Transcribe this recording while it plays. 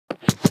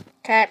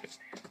Cat.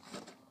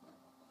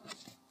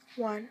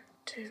 1,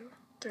 2,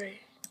 3.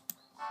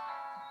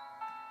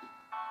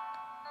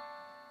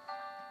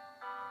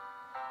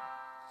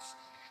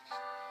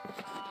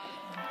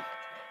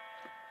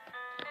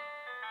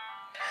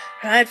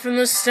 Right from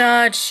the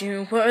start,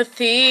 you were a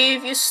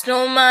thief, you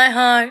stole my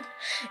heart,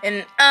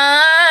 and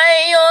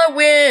I, your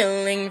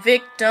willing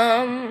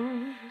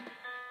victim.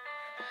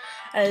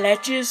 I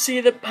let you see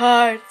the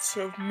parts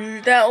of me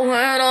that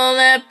weren't all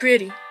that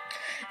pretty,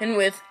 and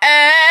with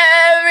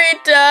every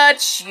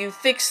touch, you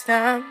fixed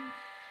them.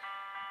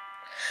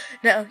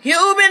 Now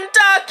you've been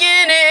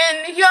talking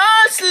in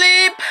your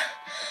sleep,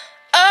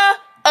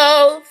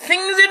 oh,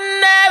 things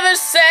you'd never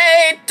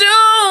say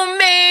to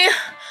me,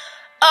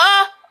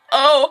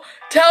 oh,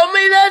 tell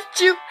me that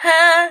you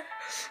had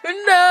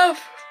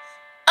enough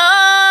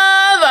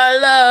of our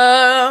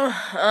love.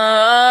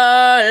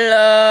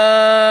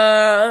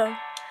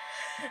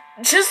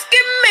 Just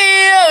give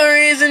me a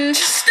reason,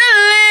 just a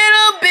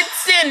little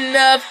bit's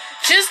enough.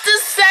 Just a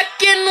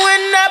second,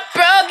 we're not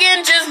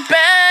broken, just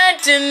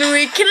bent, and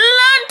we can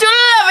learn to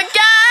love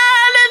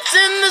again. It's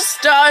in the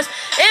stars,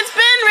 it's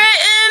been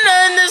written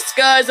in the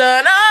scars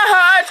on our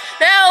hearts.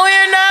 Now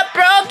we're not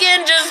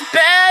broken, just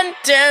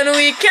bent, and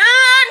we can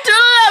learn to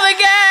love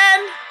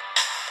again.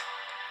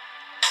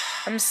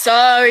 I'm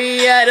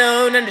sorry, I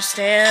don't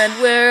understand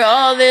where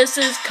all this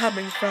is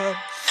coming from.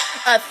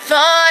 I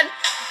thought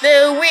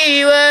that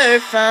we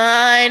were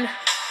fine.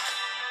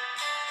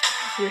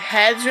 Your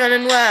head's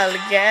running wild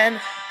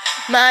again.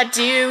 My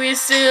dear, we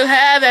still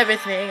have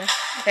everything,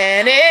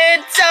 and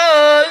it's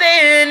all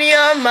in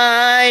your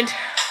mind.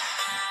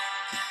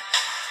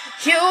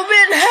 You've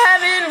been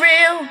having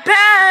real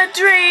bad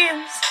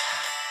dreams.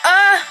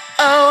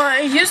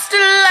 I used to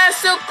lie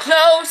so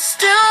close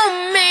to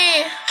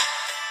me.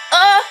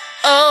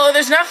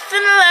 There's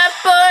nothing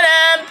left but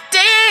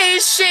empty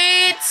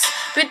sheets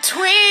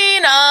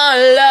between our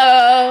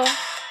love,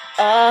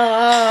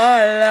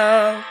 our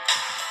love.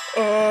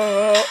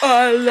 Oh,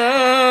 our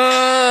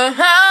love,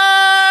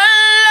 our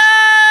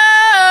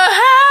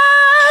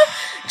love.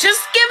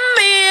 Just give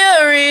me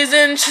a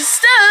reason,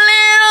 just a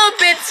little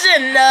bit's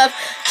enough.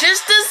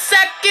 Just a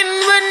second,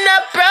 we're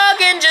not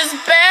broken, just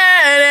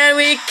bad, and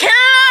we can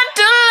learn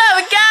to love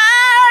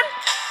again.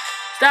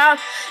 Stop,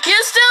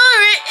 you're still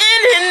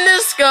written in the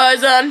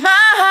scars on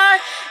my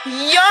heart.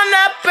 You're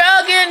not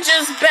broken,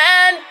 just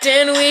bent,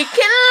 and we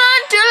can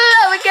learn to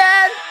love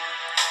again.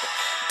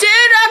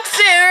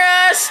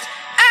 Deoxyrust,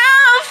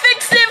 I'll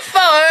fix it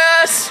for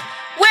us.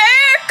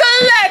 We're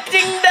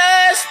collecting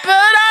dust, but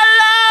our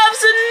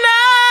love's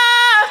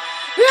enough.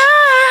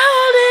 You're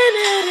holding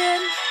it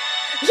in,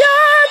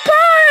 you're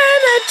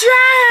pouring the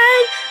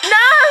drag.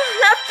 No,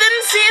 nothing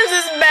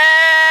seems as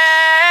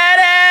bad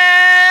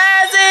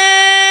as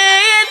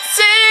it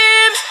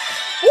seems.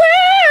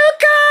 We'll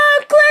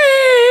come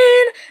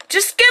clean.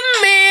 Just give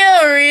me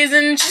a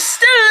reason,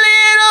 just a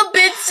little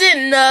bit's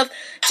enough.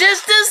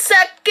 Just a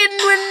second,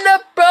 we're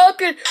not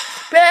broken,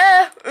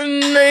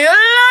 and you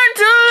learn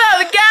to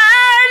love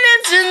again.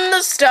 It's in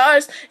the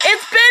stars,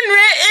 it's been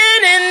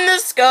written in the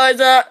scars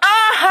on our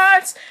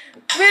hearts.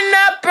 We're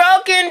not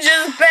broken,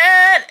 just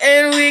bent,